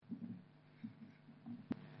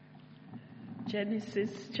Genesis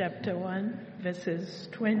chapter 1, verses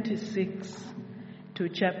 26 to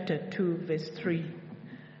chapter 2, verse 3.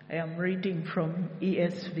 I am reading from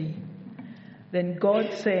ESV. Then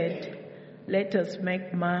God said, "Let us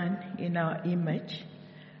make man in our image,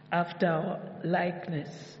 after our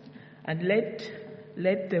likeness, and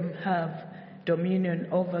let them have dominion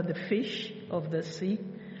over the fish of the sea,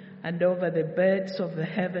 and over the birds of the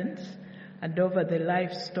heavens, and over the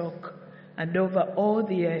livestock, and over all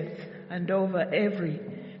the earth, and over every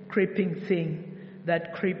creeping thing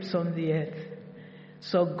that creeps on the earth."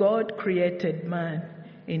 So God created man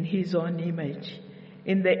in his own image.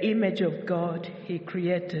 In the image of God, he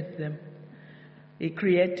created them. He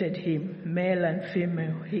created him, male and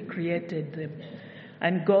female, he created them.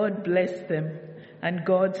 And God blessed them, and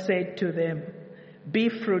God said to them, "Be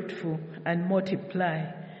fruitful and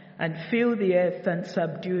multiply, and fill the earth and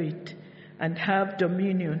subdue it, and have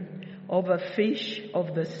dominion over fish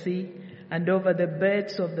of the sea, and over the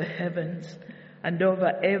birds of the heavens, and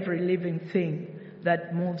over every living thing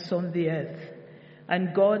that moves on the earth."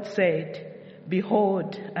 And God said,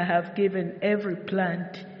 "Behold, I have given every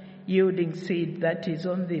plant yielding seed that is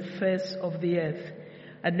on the face of the earth,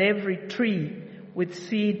 and every tree with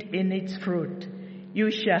seed in its fruit.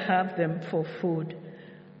 You shall have them for food.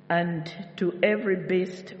 And to every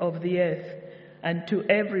beast of the earth, and to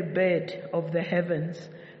every bird of the heavens,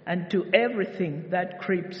 and to everything that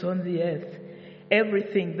creeps on the earth,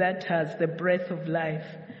 everything that has the breath of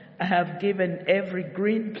life, I have given every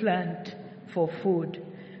green plant for food."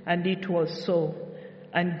 And it was so.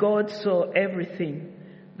 And God saw everything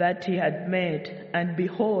that he had made, and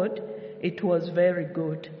behold, it was very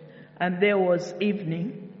good. And there was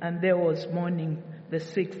evening, and there was morning, the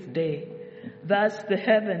sixth day. Thus the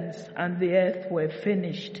heavens and the earth were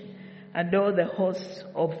finished, and all the hosts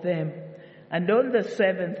of them. And on the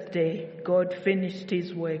seventh day, God finished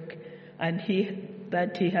his work and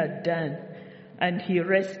that he had done, and he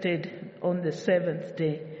rested on the seventh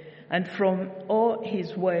day, and from all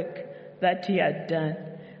his work that he had done.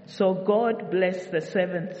 So God blessed the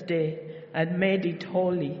seventh day and made it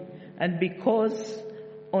holy, and because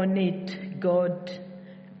on it God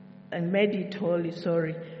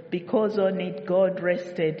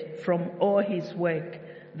rested from all his work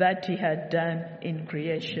that he had done in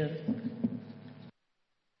creation.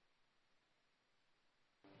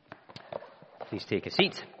 Please take a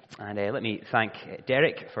seat, and let me thank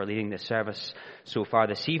Derek for leading this service so far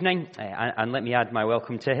this evening, and let me add my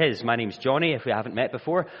welcome to his. My name's Johnny, if we haven't met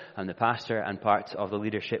before. I'm the pastor and part of the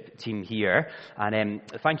leadership team here, and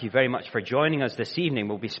thank you very much for joining us this evening.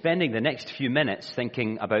 We'll be spending the next few minutes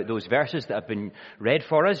thinking about those verses that have been read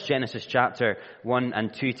for us, Genesis chapter 1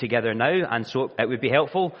 and 2 together now, and so it would be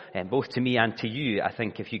helpful, both to me and to you, I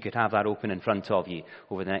think, if you could have that open in front of you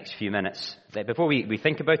over the next few minutes. Before we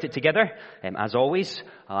think about it together, as always,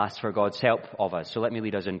 I'll ask for God's help of us. So let me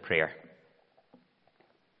lead us in prayer.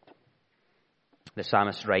 The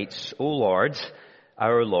psalmist writes, "O Lord,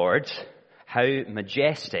 our Lord, how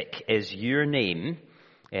majestic is your name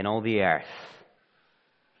in all the earth."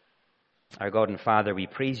 Our God and Father, we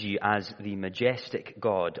praise you as the majestic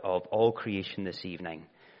God of all creation this evening.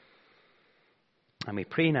 And we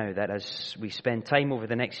pray now that as we spend time over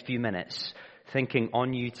the next few minutes thinking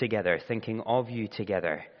on you together, thinking of you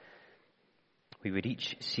together, we would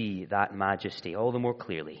each see that majesty all the more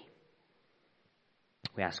clearly.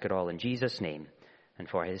 We ask it all in Jesus' name and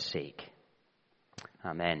for his sake.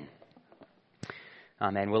 Amen.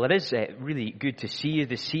 Amen. Well, it is really good to see you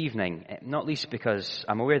this evening, not least because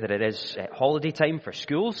I'm aware that it is holiday time for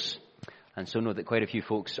schools, and so know that quite a few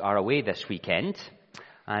folks are away this weekend.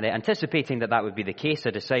 And anticipating that would be the case, I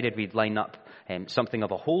decided we'd line up something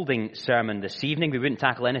of a holding sermon this evening. We wouldn't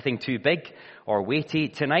tackle anything too big or weighty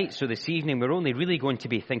tonight. So this evening we're only really going to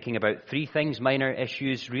be thinking about three things, minor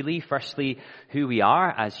issues really. Firstly, who we are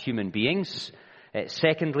as human beings.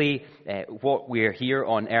 Secondly, what we're here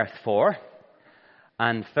on earth for.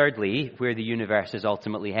 And thirdly, where the universe is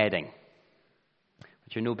ultimately heading.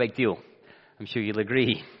 Which are no big deal. I'm sure you'll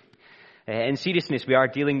agree. In seriousness, we are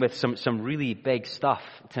dealing with some really big stuff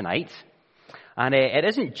tonight. And it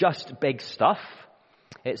isn't just big stuff.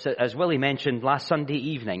 It's, as Willie mentioned last Sunday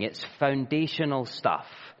evening, it's foundational stuff.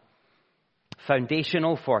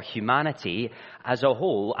 Foundational for humanity as a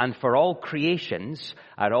whole and for all creations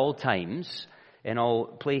at all times, in all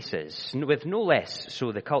places. With no less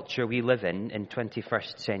so the culture we live in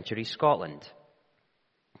 21st century Scotland.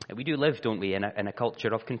 We do live, don't we, in a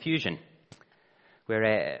culture of confusion,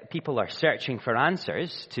 where people are searching for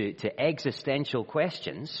answers to existential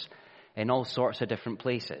questions in all sorts of different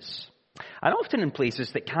places. And often in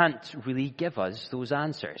places that can't really give us those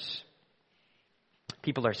answers.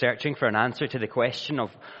 People are searching for an answer to the question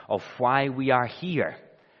of why we are here,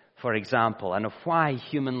 for example, and of why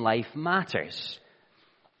human life matters.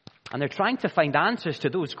 And they're trying to find answers to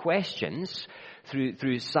those questions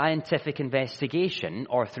through scientific investigation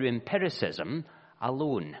or through empiricism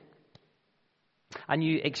alone. And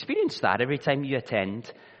you experience that every time you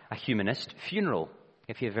attend a humanist funeral,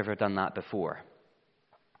 if you've ever done that before.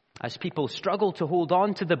 As people struggle to hold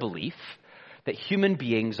on to the belief that human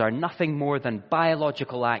beings are nothing more than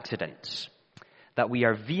biological accidents, that we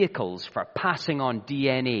are vehicles for passing on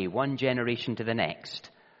DNA one generation to the next,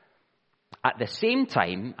 at the same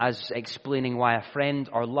time as explaining why a friend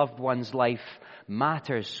or loved one's life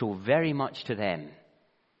matters so very much to them.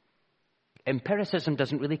 Empiricism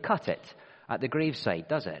doesn't really cut it at the graveside,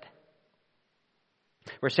 does it?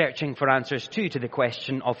 We're searching for answers too to the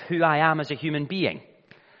question of who I am as a human being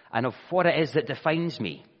and of what it is that defines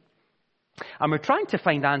me. And we're trying to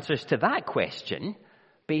find answers to that question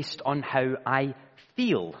based on how I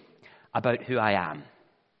feel about who I am.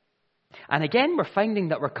 And again, we're finding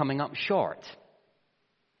that we're coming up short.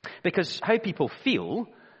 Because how people feel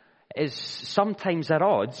is sometimes at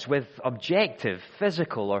odds with objective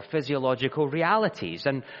physical or physiological realities.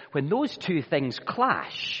 And when those two things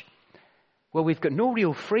clash, well, we've got no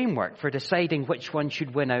real framework for deciding which one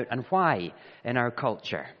should win out and why in our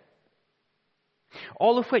culture.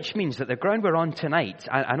 All of which means that the ground we're on tonight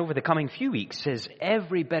and over the coming few weeks is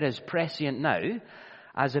every bit as prescient now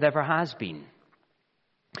as it ever has been.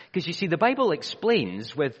 Because you see, the Bible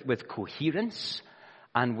explains with coherence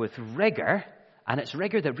and with rigor, and it's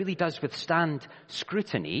rigor that really does withstand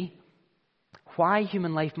scrutiny, why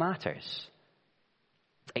human life matters.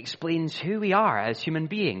 It explains who we are as human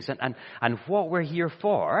beings and what we're here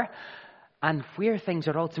for and where things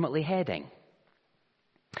are ultimately heading.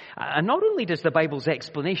 And not only does the Bible's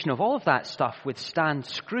explanation of all of that stuff withstand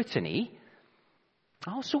scrutiny,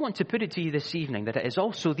 I also want to put it to you this evening that it is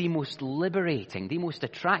also the most liberating, the most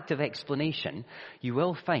attractive explanation you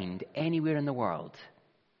will find anywhere in the world.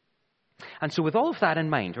 And so with all of that in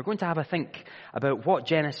mind, we're going to have a think about what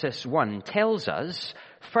Genesis 1 tells us,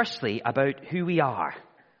 firstly, about who we are.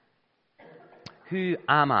 Who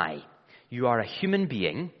am I? You are a human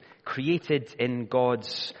being created in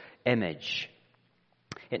God's image.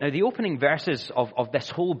 Now, the opening verses of this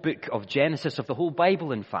whole book of Genesis, of the whole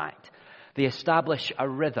Bible, in fact, they establish a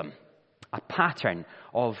rhythm, a pattern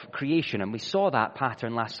of creation. And we saw that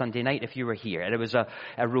pattern last Sunday night if you were here. And it was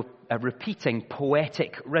a repeating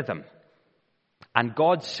poetic rhythm. And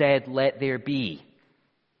God said, "Let there be."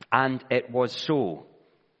 And it was so.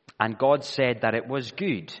 And God said that it was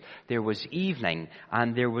good. There was evening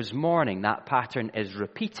and there was morning. That pattern is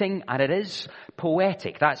repeating and it is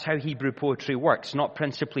poetic. That's how Hebrew poetry works, not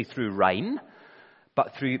principally through rhyme,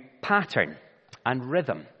 but through pattern and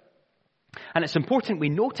rhythm. And it's important we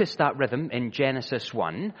notice that rhythm in Genesis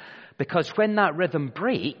 1, because when that rhythm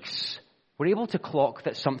breaks, we're able to clock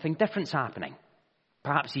that something different's happening.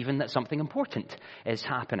 Perhaps even that something important is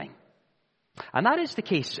happening. And that is the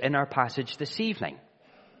case in our passage this evening.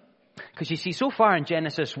 Because you see, so far in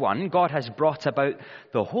Genesis 1, God has brought about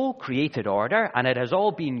the whole created order, and it has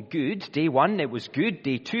all been good. Day 1, it was good.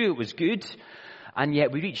 Day 2, it was good. And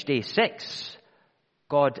yet we reach day 6.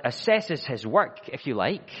 God assesses his work, if you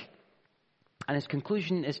like, and his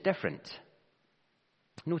conclusion is different.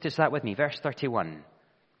 Notice that with me, verse 31.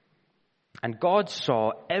 And God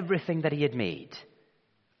saw everything that he had made,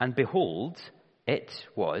 and behold, it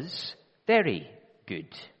was very good.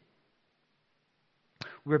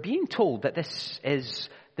 We're being told that this is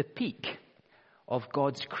the peak of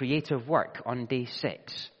God's creative work on day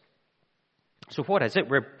 6. So what is it?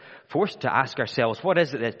 We're forced to ask ourselves, what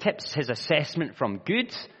is it that tips his assessment from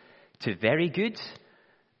good to very good?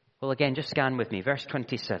 Well, again, just scan with me. Verse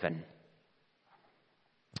 27.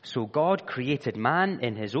 So God created man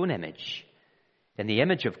in his own image. In the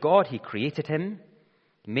image of God, he created him.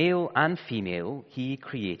 Male and female, he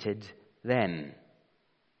created them.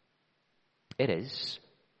 It is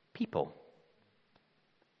people.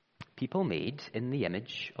 People made in the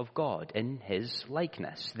image of God, in his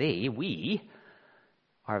likeness. We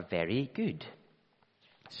are very good,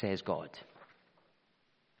 says God.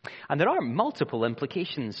 And there are multiple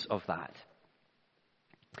implications of that.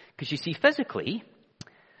 Because you see, physically,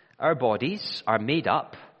 our bodies are made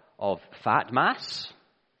up of fat mass,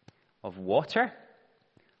 of water,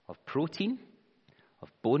 of protein, of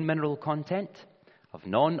bone mineral content, of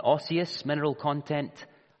non-osseous mineral content,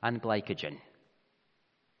 and glycogen.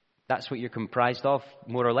 That's what you're comprised of,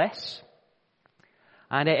 more or less.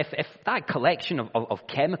 And if that collection of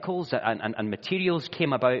chemicals and materials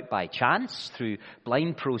came about by chance through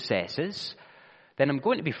blind processes, then I'm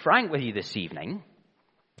going to be frank with you this evening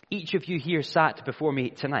each of you here sat before me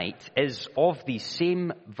tonight is of the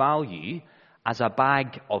same value as a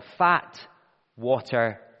bag of fat,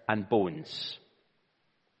 water, and bones.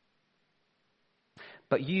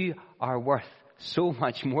 But you are worth so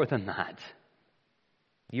much more than that.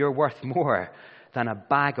 You're worth more than a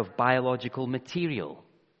bag of biological material.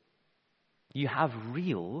 You have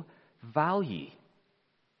real value.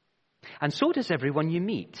 And so does everyone you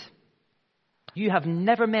meet. You have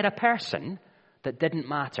never met a person that didn't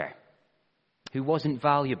matter, who wasn't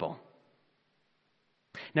valuable.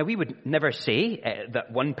 Now, we would never say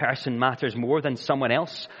that one person matters more than someone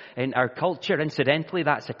else in our culture. Incidentally,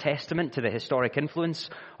 that's a testament to the historic influence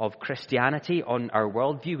of Christianity on our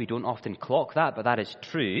worldview. We don't often clock that, but that is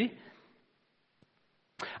true.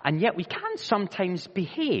 And yet we can sometimes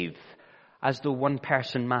behave as though one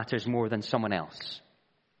person matters more than someone else.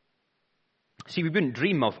 See, we wouldn't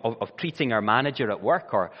dream of treating our manager at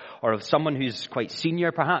work or of someone who's quite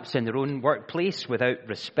senior perhaps in their own workplace without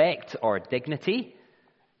respect or dignity.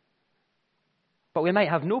 But we might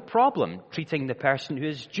have no problem treating the person who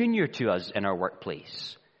is junior to us in our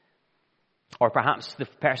workplace. Or perhaps the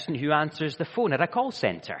person who answers the phone at a call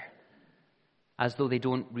center, as though they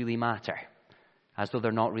don't really matter, as though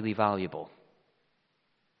they're not really valuable.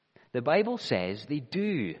 The Bible says they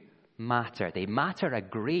do matter. They matter a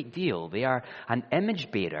great deal. They are an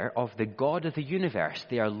image bearer of the God of the universe.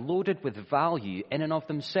 They are loaded with value in and of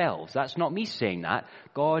themselves. That's not me saying that.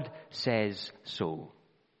 God says so.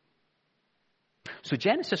 So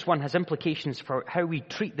Genesis 1 has implications for how we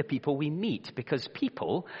treat the people we meet, because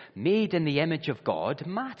people made in the image of God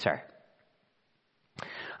matter.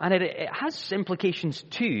 And it has implications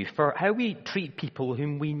too for how we treat people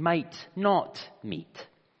whom we might not meet.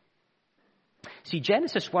 See,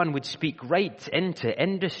 Genesis 1 would speak right into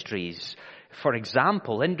industries, for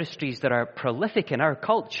example, industries that are prolific in our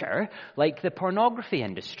culture, like the pornography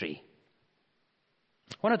industry.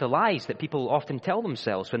 One of the lies that people often tell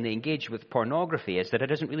themselves when they engage with pornography is that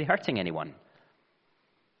it isn't really hurting anyone.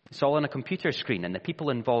 It's all on a computer screen and the people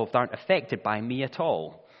involved aren't affected by me at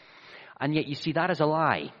all. And yet you see, that is a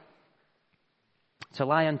lie. It's a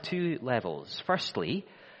lie on two levels. Firstly,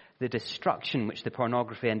 the destruction which the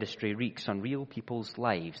pornography industry wreaks on real people's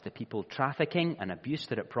lives, the people trafficking and abuse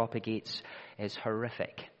that it propagates, is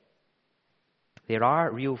horrific. There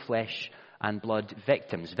are real flesh and blood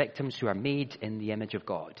victims who are made in the image of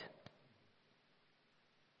God.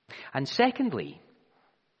 And secondly,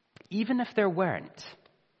 even if there weren't,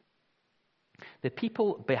 the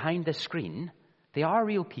people behind the screen, they are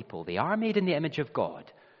real people. They are made in the image of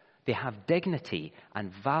God. They have dignity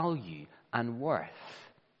and value and worth.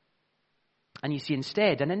 And you see,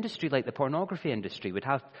 instead, an industry like the pornography industry would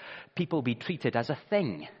have people be treated as a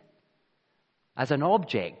thing, as an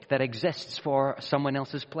object that exists for someone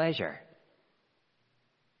else's pleasure.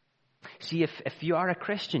 See, if you are a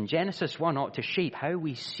Christian, Genesis 1 ought to shape how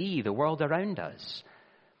we see the world around us.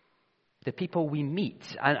 The people we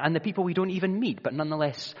meet, and the people we don't even meet, but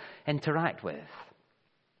nonetheless interact with.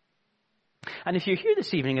 And if you're here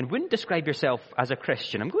this evening and wouldn't describe yourself as a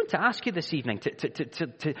Christian, I'm going to ask you this evening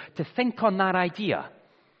to think on that idea.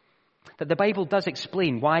 That the Bible does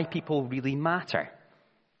explain why people really matter.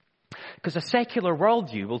 Because a secular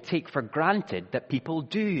worldview will take for granted that people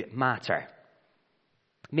do matter.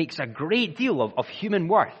 Makes a great deal of human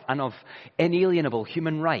worth and of inalienable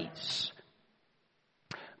human rights.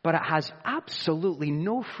 But it has absolutely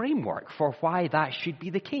no framework for why that should be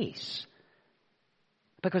the case.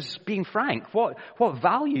 Because, being frank, what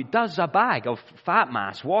value does a bag of fat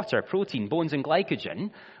mass, water, protein, bones, and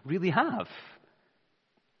glycogen really have?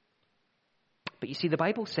 But you see, the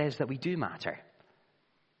Bible says that we do matter.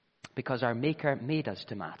 Because our Maker made us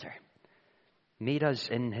to matter. Made us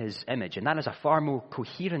in his image. And that is a far more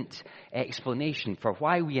coherent explanation for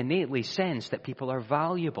why we innately sense that people are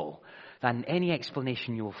valuable than any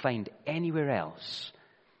explanation you will find anywhere else.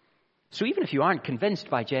 So even if you aren't convinced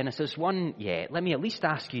by Genesis 1 yet, let me at least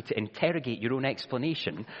ask you to interrogate your own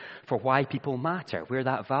explanation for why people matter, where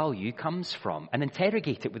that value comes from, and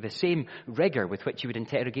interrogate it with the same rigor with which you would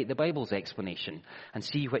interrogate the Bible's explanation, and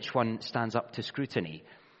see which one stands up to scrutiny.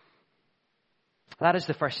 That is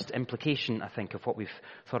the first implication, I think, of what we've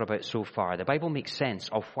thought about so far. The Bible makes sense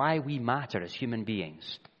of why we matter as human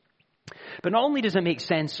beings. But not only does it make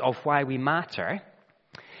sense of why we matter,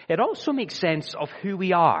 it also makes sense of who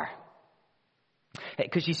we are.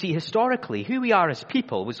 Because you see, historically, who we are as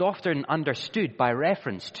people was often understood by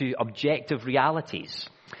reference to objective realities.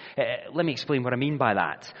 Let me explain what I mean by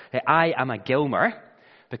that. I am a Gilmer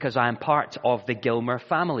because I am part of the Gilmer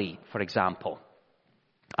family, for example.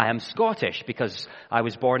 I am Scottish because I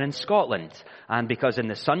was born in Scotland, and because in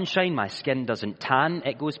the sunshine my skin doesn't tan,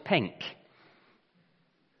 it goes pink.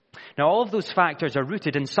 Now, all of those factors are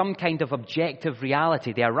rooted in some kind of objective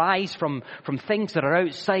reality. They arise from things that are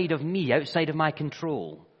outside of me, outside of my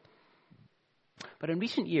control. But in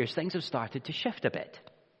recent years, things have started to shift a bit.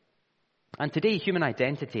 And today, human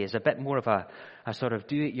identity is a bit more of a sort of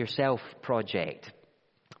do-it-yourself project,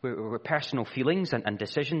 where personal feelings and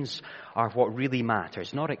decisions are what really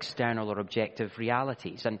matters, not external or objective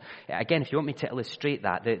realities. And again, if you want me to illustrate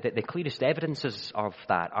that, the clearest evidences of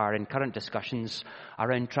that are in current discussions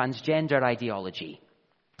around transgender ideology,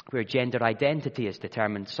 where gender identity is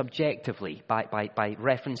determined subjectively by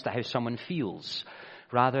reference to how someone feels,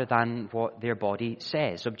 rather than what their body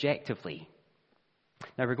says objectively.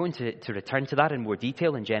 Now, we're going to return to that in more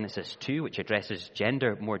detail in Genesis 2, which addresses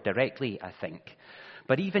gender more directly, I think.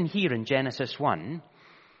 But even here in Genesis 1,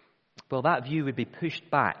 well, that view would be pushed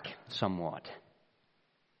back somewhat.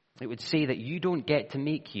 It would say that you don't get to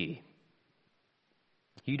make you.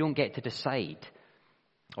 You don't get to decide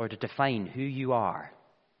or to define who you are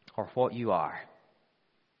or what you are.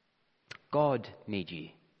 God made you.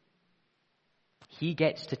 He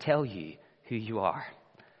gets to tell you who you are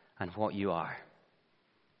and what you are.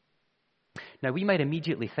 Now, we might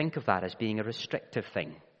immediately think of that as being a restrictive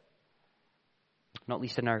thing, not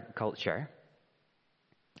least in our culture,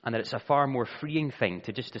 and that it's a far more freeing thing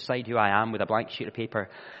to just decide who I am with a blank sheet of paper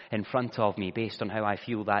in front of me based on how I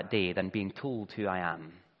feel that day than being told who I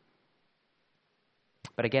am.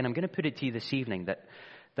 But again, I'm going to put it to you this evening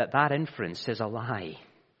that inference is a lie.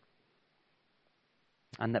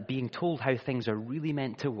 And that being told how things are really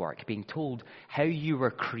meant to work, being told how you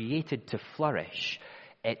were created to flourish,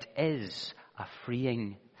 it is a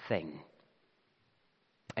freeing thing.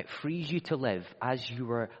 It frees you to live as you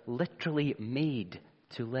were literally made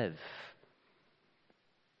to live.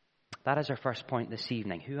 That is our first point this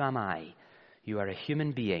evening. Who am I? You are a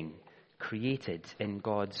human being created in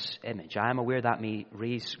God's image. I am aware that may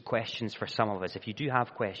raise questions for some of us. If you do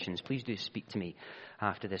have questions, please do speak to me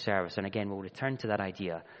after the service. And again, we'll return to that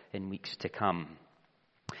idea in weeks to come.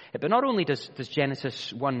 But not only does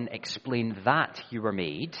Genesis 1 explain that you were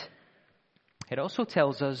made, it also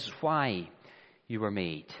tells us why you were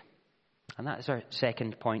made. And that is our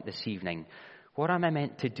second point this evening. What am I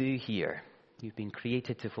meant to do here? You've been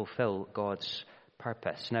created to fulfill God's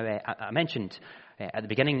purpose. Now, I mentioned at the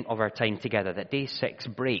beginning of our time together that day 6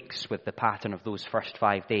 breaks with the pattern of those first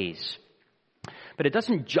 5 days. But it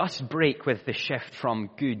doesn't just break with the shift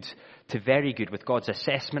from good to very good, with God's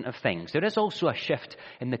assessment of things. There is also a shift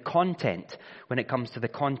in the content when it comes to the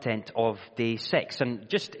content of day 6.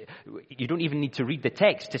 And you don't even need to read the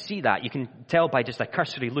text to see that. You can tell by just a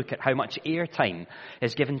cursory look at how much airtime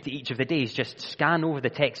is given to each of the days. Just scan over the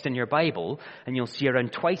text in your Bible and you'll see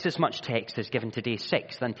around twice as much text is given to day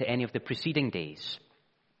 6 than to any of the preceding days.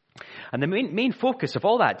 And the main focus of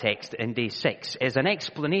all that text in day 6 is an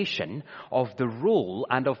explanation of the role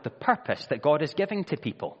and of the purpose that God is giving to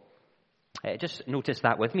people. Just notice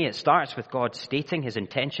that with me. It starts with God stating his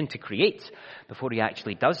intention to create before he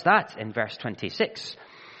actually does that in verse 26.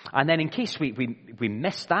 And then in case we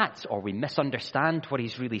miss that or we misunderstand what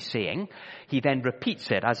he's really saying, he then repeats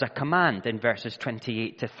it as a command in verses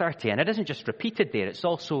 28 to 30. And it isn't just repeated there, it's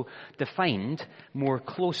also defined more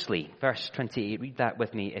closely. Verse 28, read that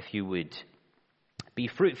with me if you would. Be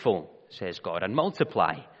fruitful, says God, and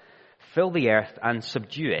multiply. Fill the earth and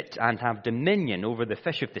subdue it, and have dominion over the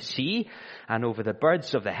fish of the sea, and over the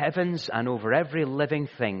birds of the heavens, and over every living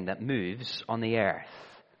thing that moves on the earth.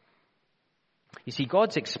 You see,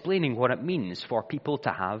 God's explaining what it means for people to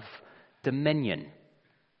have dominion,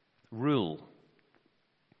 rule.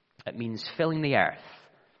 It means filling the earth.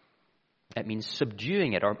 It means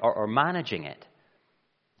subduing it or managing it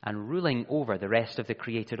and ruling over the rest of the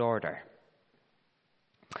created order.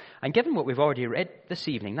 And given what we've already read this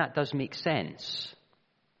evening, that does make sense.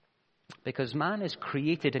 Because man is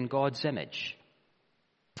created in God's image.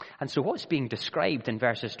 And so what's being described in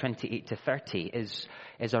verses 28 to 30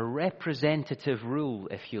 is a representative rule,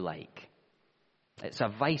 if you like. It's a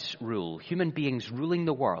vice rule, human beings ruling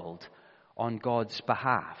the world on God's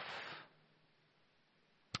behalf.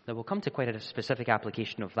 Now, we'll come to quite a specific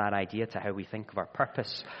application of that idea to how we think of our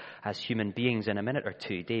purpose as human beings in a minute or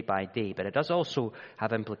two, day by day. But it does also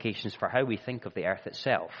have implications for how we think of the earth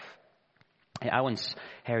itself. I once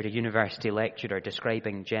heard a university lecturer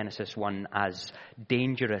describing Genesis 1 as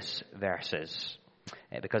dangerous verses,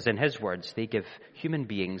 because in his words, they give human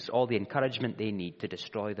beings all the encouragement they need to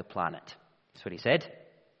destroy the planet. That's what he said.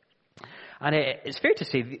 And it's fair to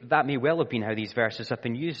say that may well have been how these verses have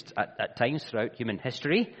been used at times throughout human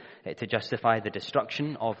history to justify the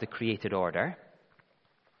destruction of the created order.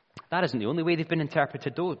 That isn't the only way they've been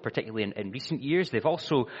interpreted, though, particularly in recent years. They've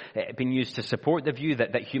also been used to support the view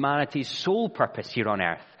that humanity's sole purpose here on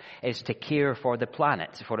earth is to care for the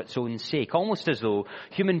planet for its own sake, almost as though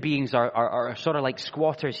human beings are sort of like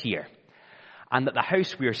squatters here, and that the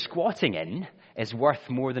house we're squatting in is worth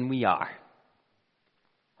more than we are.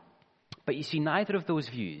 But you see, neither of those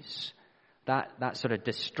views, that sort of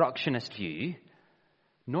destructionist view,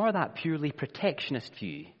 nor that purely protectionist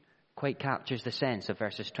view, quite captures the sense of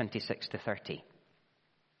verses 26 to 30.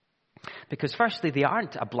 Because firstly, they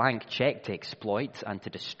aren't a blank check to exploit and to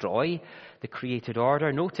destroy the created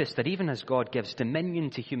order. Notice that even as God gives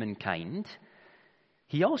dominion to humankind,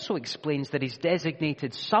 he also explains that he's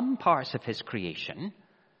designated some parts of his creation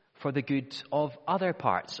for the good of other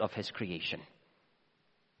parts of his creation.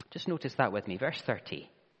 Just notice that with me. Verse 30.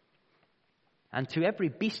 And to every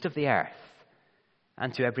beast of the earth,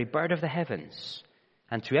 and to every bird of the heavens,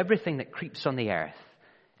 and to everything that creeps on the earth,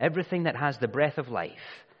 everything that has the breath of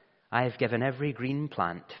life, I have given every green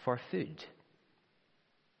plant for food.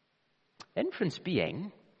 Inference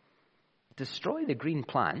being, destroy the green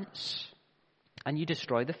plants, and you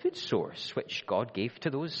destroy the food source which God gave to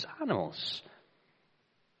those animals.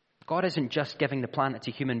 God isn't just giving the planet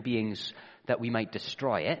to human beings that we might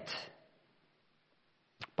destroy it,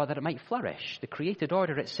 but that it might flourish. The created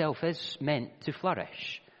order itself is meant to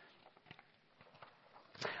flourish.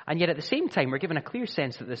 And yet at the same time, we're given a clear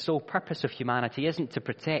sense that the sole purpose of humanity isn't to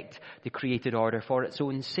protect the created order for its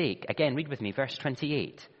own sake. Again, read with me, verse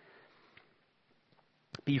 28.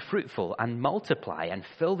 Be fruitful and multiply and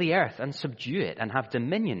fill the earth and subdue it and have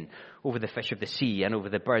dominion over the fish of the sea and over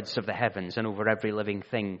the birds of the heavens and over every living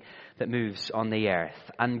thing that moves on the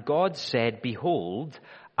earth. And God said, behold,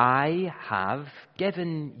 I have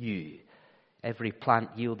given you every plant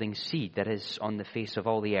yielding seed that is on the face of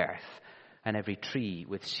all the earth, and every tree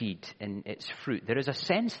with seed in its fruit. There is a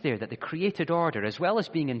sense there that the created order, as well as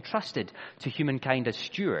being entrusted to humankind as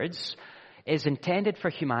stewards, is intended for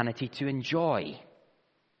humanity to enjoy,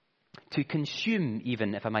 to consume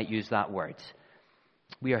even, if I might use that word.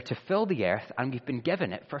 We are to fill the earth, and we've been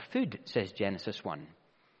given it for food, says Genesis 1.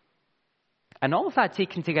 And all of that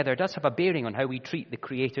taken together does have a bearing on how we treat the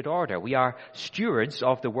created order. We are stewards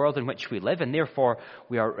of the world in which we live, and therefore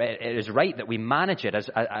it is right that we manage it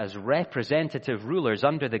as representative rulers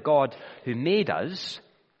under the God who made us,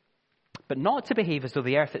 but not to behave as though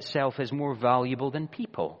the earth itself is more valuable than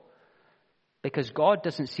people, because God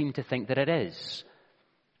doesn't seem to think that it is.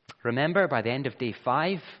 Remember, by the end of day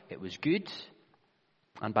 5, it was good,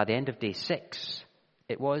 and by the end of day 6,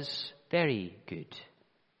 it was very good.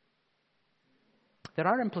 There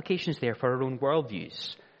are implications there for our own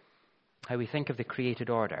worldviews, how we think of the created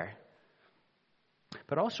order,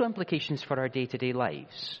 but also implications for our day-to-day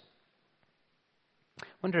lives. I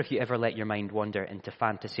wonder if you ever let your mind wander into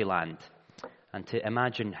fantasy land and to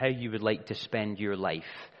imagine how you would like to spend your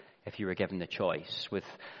life if you were given the choice, with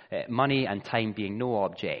money and time being no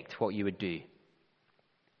object, what you would do.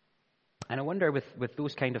 And I wonder, with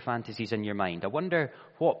those kind of fantasies in your mind, I wonder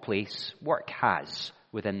what place work has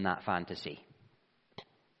within that fantasy.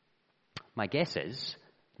 My guess is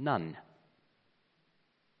none.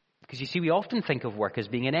 Because you see, we often think of work as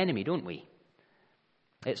being an enemy, don't we?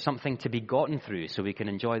 It's something to be gotten through so we can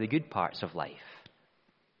enjoy the good parts of life.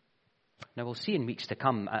 Now, we'll see in weeks to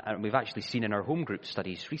come, and we've actually seen in our home group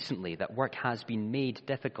studies recently, that work has been made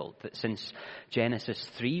difficult. That since Genesis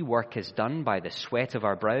 3, work is done by the sweat of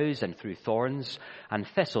our brows and through thorns and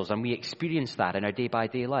thistles, and we experience that in our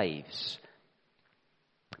day-by-day lives.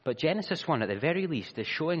 But Genesis 1, at the very least, is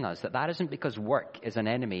showing us that isn't because work is an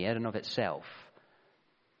enemy in and of itself.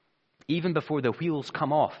 Even before the wheels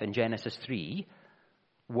come off in Genesis 3,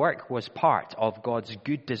 work was part of God's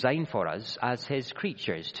good design for us as his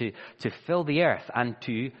creatures, to fill the earth and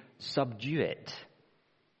to subdue it.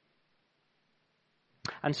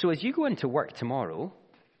 And so as you go into work tomorrow,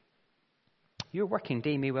 your working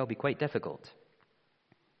day may well be quite difficult,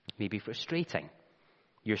 maybe frustrating.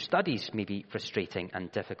 Your studies may be frustrating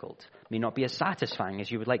and difficult, may not be as satisfying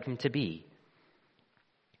as you would like them to be.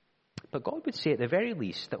 But God would say at the very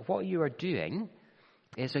least that what you are doing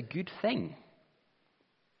is a good thing,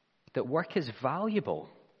 that work is valuable.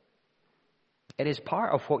 It is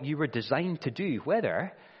part of what you were designed to do,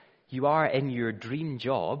 whether you are in your dream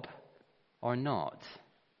job or not.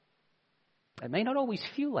 It may not always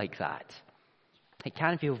feel like that. It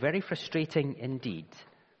can feel very frustrating indeed.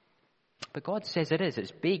 But God says it is.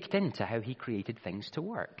 It's baked into how he created things to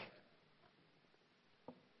work.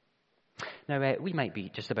 Now, we might be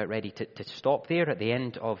just about ready to stop there at the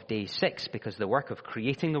end of day 6 because the work of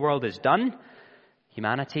creating the world is done.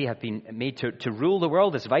 Humanity have been made to rule the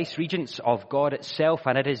world as vice-regents of God itself,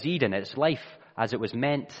 and it is Eden, its life as it was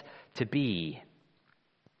meant to be.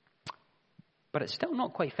 But it's still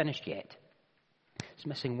not quite finished yet. It's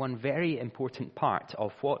missing one very important part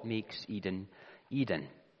of what makes Eden, Eden.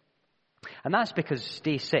 And that's because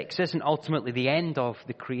day 6 isn't ultimately the end of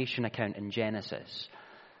the creation account in Genesis.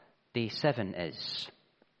 Day 7 is.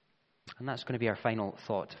 And that's going to be our final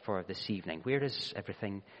thought for this evening. Where is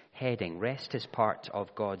everything heading? Rest is part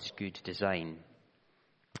of God's good design.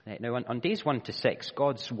 Now, on days 1 to 6,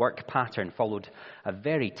 God's work pattern followed a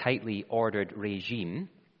very tightly ordered regime.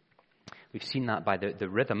 We've seen that by the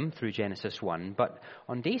rhythm through Genesis 1. But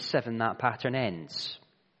on day 7, that pattern ends.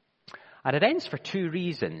 And it ends for 2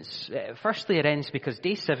 reasons. Firstly, it ends because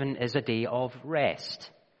day 7 is a day of rest.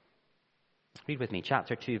 Read with me,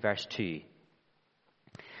 chapter 2, verse 2.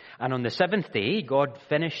 And on the 7th day, God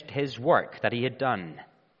finished his work that he had done.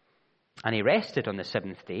 And he rested on the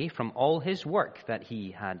 7th day from all his work that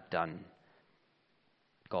he had done.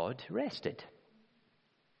 God rested.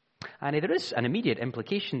 And there is an immediate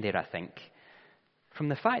implication there, I think, from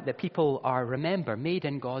the fact that people are, remember, made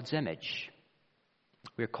in God's image.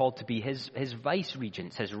 We're called to be his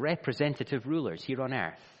vice-regents, his representative rulers here on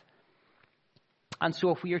earth. And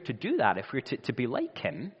so if we are to do that, if we're to be like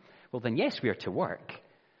him, well then yes, we are to work,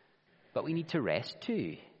 but we need to rest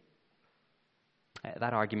too.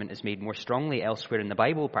 That argument is made more strongly elsewhere in the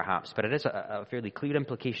Bible, perhaps, but it is a fairly clear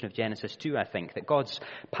implication of Genesis 2, I think, that God's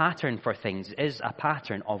pattern for things is a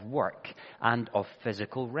pattern of work and of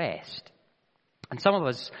physical rest. And some of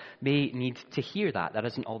us may need to hear that. That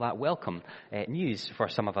isn't all that welcome news for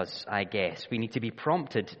some of us, I guess. We need to be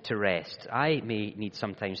prompted to rest. I may need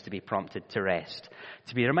sometimes to be prompted to rest.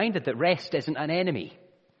 To be reminded that rest isn't an enemy.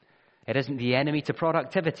 It isn't the enemy to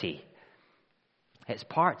productivity. It's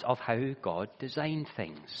part of how God designed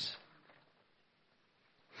things.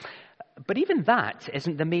 But even that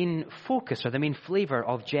isn't the main focus or the main flavor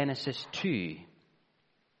of Genesis 2.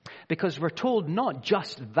 Because we're told not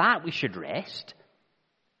just that we should rest,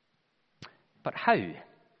 but how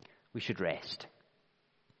we should rest.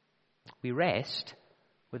 We rest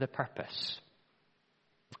with a purpose.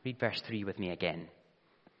 Read verse 3 with me again.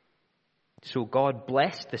 So God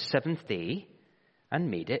blessed the 7th day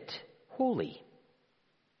and made it holy,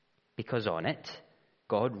 because on it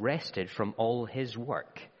God rested from all his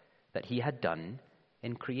work that he had done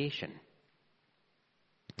in creation.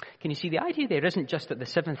 Can you see the idea there isn't just that the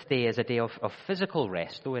 7th day is a day of physical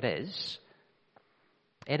rest, though it is.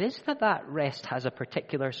 It is that rest has a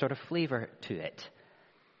particular sort of flavor to it.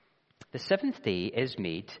 The 7th day is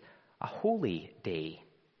made a holy day.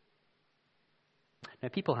 Now,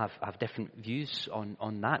 people have different views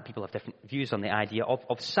on that. People have different views on the idea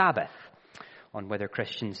of Sabbath, on whether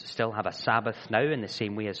Christians still have a Sabbath now in the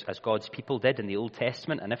same way as God's people did in the Old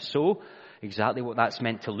Testament, and if so, exactly what that's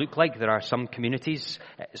meant to look like. There are some communities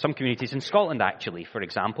in Scotland, actually, for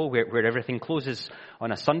example, where everything closes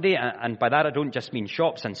on a Sunday, and by that I don't just mean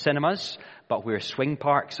shops and cinemas, but where swing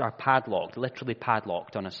parks are padlocked, literally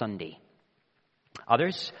padlocked on a Sunday.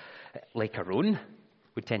 Others, like our own,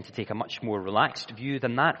 would tend to take a much more relaxed view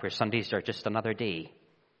than that, where Sundays are just another day.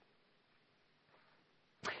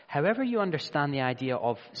 However you understand the idea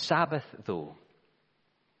of Sabbath, though,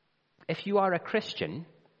 if you are a Christian,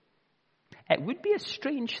 it would be a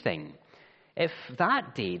strange thing if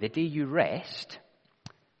that day, the day you rest,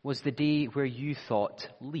 was the day where you thought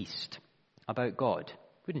least about God,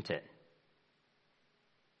 wouldn't it?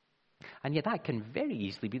 And yet that can very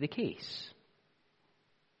easily be the case.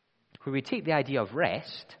 Where we take the idea of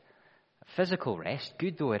rest, physical rest,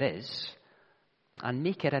 good though it is, and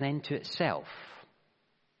make it an end to itself.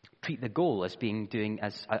 Treat the goal as being doing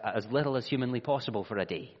as little as humanly possible for a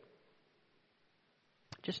day.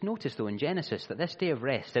 Just notice, though, in Genesis that this day of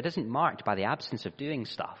rest, it isn't marked by the absence of doing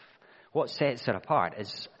stuff. What sets it apart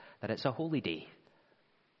is that it's a holy day.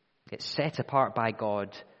 It's set apart by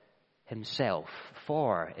God himself,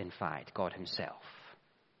 in fact, God himself.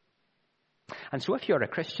 And so if you're a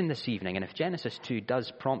Christian this evening, and if Genesis 2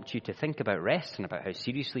 does prompt you to think about rest and about how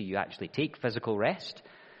seriously you actually take physical rest,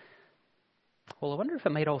 well, I wonder if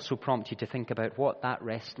it might also prompt you to think about what that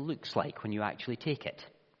rest looks like when you actually take it.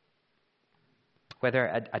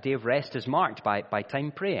 Whether a day of rest is marked by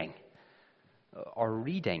time praying, or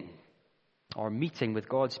reading, or meeting with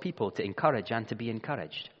God's people to encourage and to be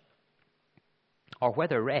encouraged. Or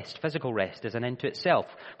whether rest, physical rest, is an end to itself,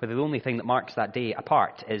 whether the only thing that marks that day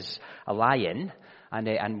apart is a lie-in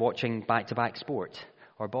and watching back-to-back sport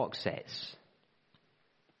or box sets.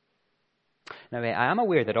 Now, I am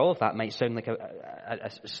aware that all of that might sound like a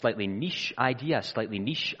slightly niche idea, a slightly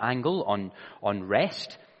niche angle on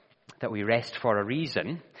rest, that we rest for a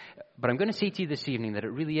reason. But I'm going to say to you this evening that it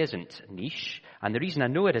really isn't niche. And the reason I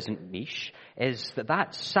know it isn't niche is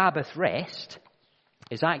that Sabbath rest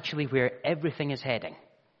is actually where everything is heading.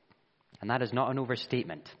 And that is not an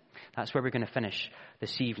overstatement. That's where we're going to finish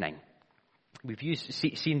this evening. We've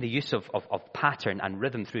seen the use of pattern and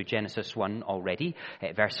rhythm through Genesis 1 already.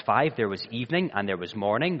 At verse 5, there was evening and there was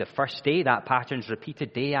morning. The first day, that pattern's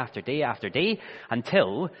repeated day after day after day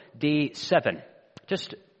until day 7.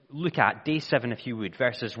 Just look at day 7, if you would,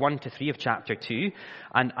 verses 1 to 3 of chapter 2,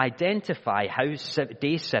 and identify how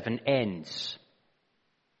day 7 ends.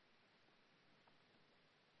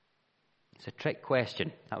 It's a trick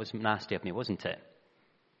question. That was nasty of me, wasn't it?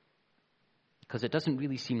 Because it doesn't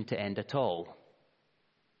really seem to end at all.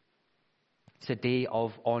 It's a day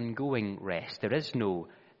of ongoing rest. There is no,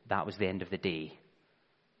 that was the end of the day.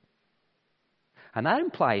 And that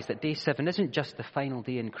implies that day 7 isn't just the final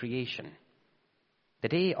day in creation. The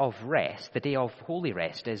day of rest, the day of holy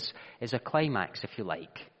rest, is a climax, if you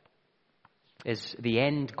like, is the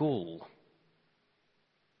end goal.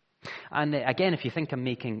 And again, if you think I'm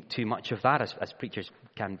making too much of that, as preachers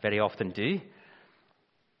can very often do,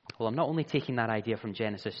 well, I'm not only taking that idea from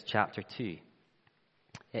Genesis chapter 2.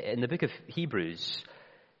 In the book of Hebrews,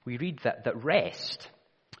 we read that rest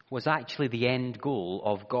was actually the end goal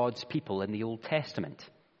of God's people in the Old Testament.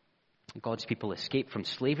 God's people escaped from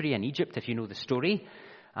slavery in Egypt, if you know the story,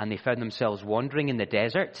 and they found themselves wandering in the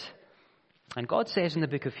desert. And God says in the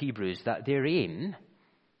book of Hebrews that their aim,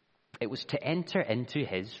 it was to enter into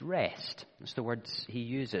his rest. That's the words he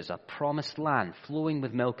uses, a promised land flowing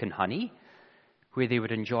with milk and honey, where they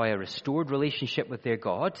would enjoy a restored relationship with their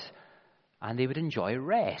God, and they would enjoy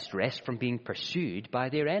rest from being pursued by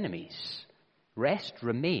their enemies. Rest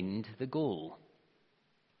remained the goal.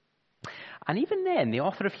 And even then, the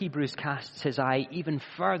author of Hebrews casts his eye even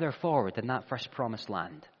further forward than that first promised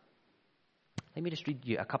land. Let me just read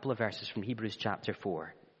you a couple of verses from Hebrews chapter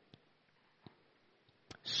 4.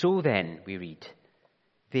 So then, we read,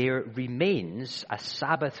 there remains a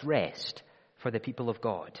Sabbath rest for the people of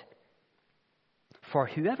God. For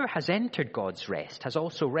whoever has entered God's rest has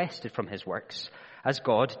also rested from his works, as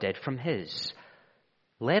God did from his.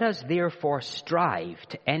 Let us therefore strive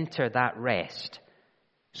to enter that rest,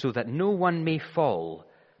 so that no one may fall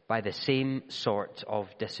by the same sort of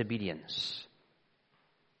disobedience.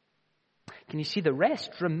 Can you see, the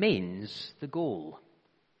rest remains the goal?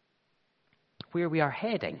 Where we are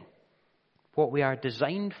heading, what we are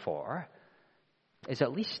designed for, is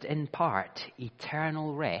at least in part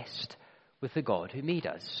eternal rest with the God who made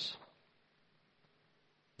us.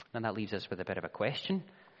 And that leaves us with a bit of a question.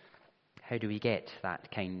 How do we get that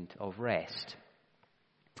kind of rest?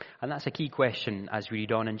 And that's a key question as we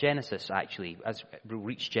read on in Genesis, actually. As we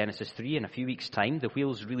reach Genesis 3 in a few weeks' time, the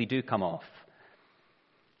wheels really do come off.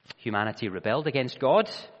 Humanity rebelled against God.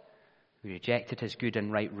 We rejected his good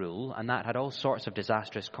and right rule, and that had all sorts of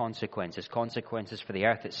disastrous consequences. Consequences for the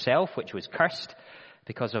earth itself, which was cursed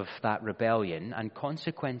because of that rebellion, and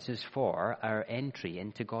consequences for our entry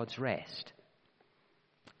into God's rest,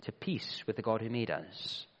 to peace with the God who made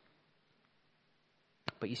us.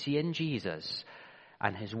 But you see, in Jesus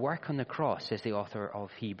and his work on the cross, says the author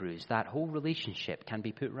of Hebrews, that whole relationship can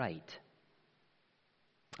be put right.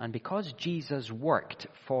 And because Jesus worked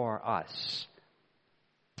for us,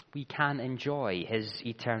 we can enjoy his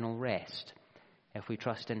eternal rest if we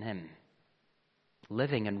trust in him,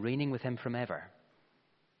 living and reigning with him forever,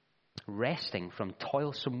 resting from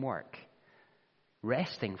toilsome work,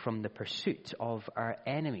 resting from the pursuit of our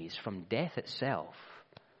enemies, from death itself.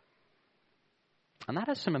 And that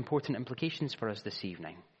has some important implications for us this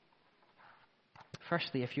evening.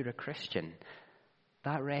 Firstly, if you're a Christian,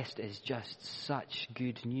 that rest is just such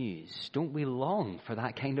good news. Don't we long for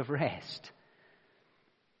that kind of rest?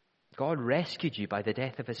 God rescued you by the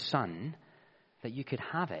death of his Son that you could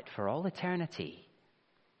have it for all eternity.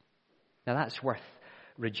 Now that's worth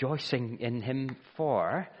rejoicing in him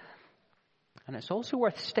for, and it's also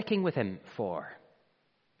worth sticking with him for.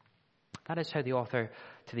 That is how the author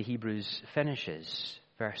to the Hebrews finishes,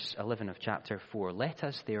 verse 11 of chapter 4. Let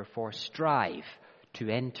us therefore strive to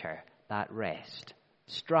enter that rest.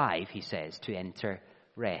 Strive, he says, to enter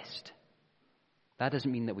rest. That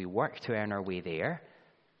doesn't mean that we work to earn our way there,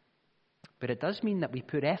 but it does mean that we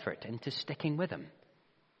put effort into sticking with him,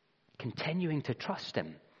 continuing to trust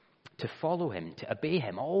him, to follow him, to obey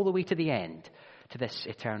him all the way to the end, to this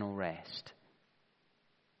eternal rest.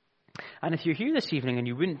 And if you're here this evening and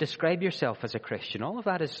you wouldn't describe yourself as a Christian, all of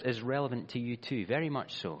that is relevant to you too, very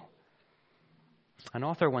much so. An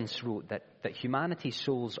author once wrote that humanity's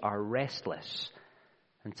souls are restless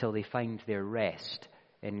until they find their rest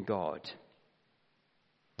in God.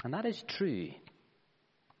 And that is true.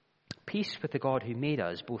 Peace with the God who made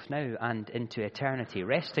us, both now and into eternity,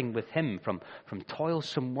 resting with him from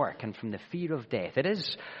toilsome work and from the fear of death. It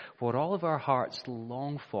is what all of our hearts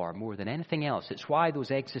long for more than anything else. It's why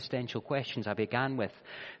those existential questions I began with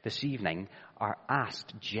this evening are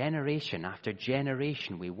asked generation after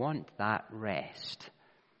generation. We want that rest.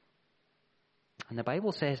 And the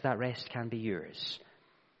Bible says that rest can be yours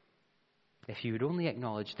if you would only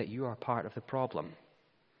acknowledge that you are part of the problem,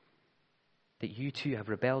 that you too have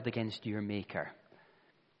rebelled against your Maker,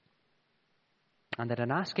 and that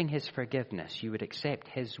in asking his forgiveness, you would accept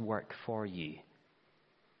his work for you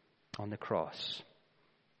on the cross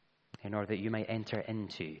in order that you might enter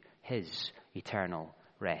into his eternal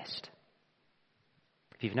rest.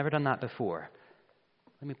 If you've never done that before,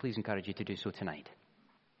 let me please encourage you to do so tonight.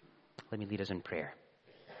 Let me lead us in prayer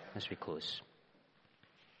as we close.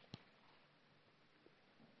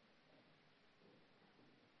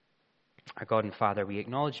 Our God and Father, we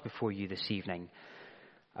acknowledge before you this evening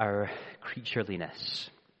our creatureliness,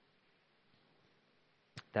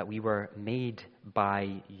 that we were made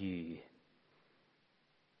by you.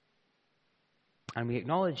 And we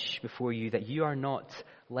acknowledge before you that you are not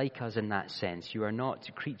like us in that sense. You are not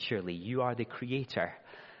creaturely. You are the Creator,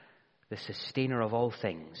 the sustainer of all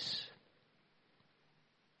things.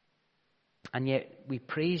 And yet we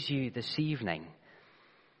praise you this evening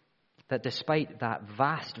that despite that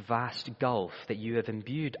vast, vast gulf that you have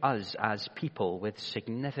imbued us as people with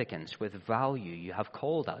significance, with value, you have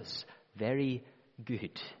called us very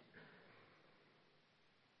good.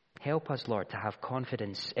 Help us, Lord, to have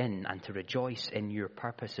confidence in and to rejoice in your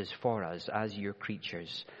purposes for us as your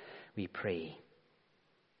creatures, we pray.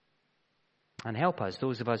 And help us,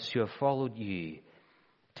 those of us who have followed you,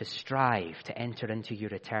 to strive to enter into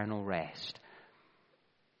your eternal rest.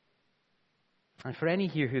 And for any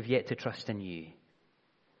here who have yet to trust in you,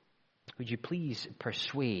 would you please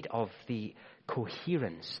persuade of the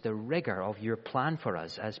coherence, the rigor of your plan for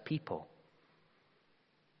us as people?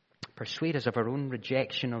 Persuade us of our own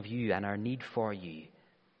rejection of you and our need for you.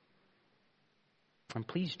 And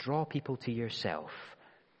please draw people to yourself,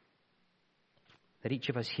 that each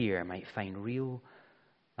of us here might find real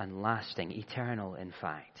and lasting, eternal, in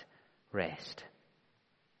fact, rest.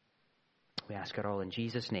 We ask it all in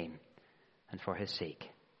Jesus' name and for his sake.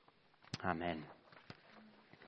 Amen.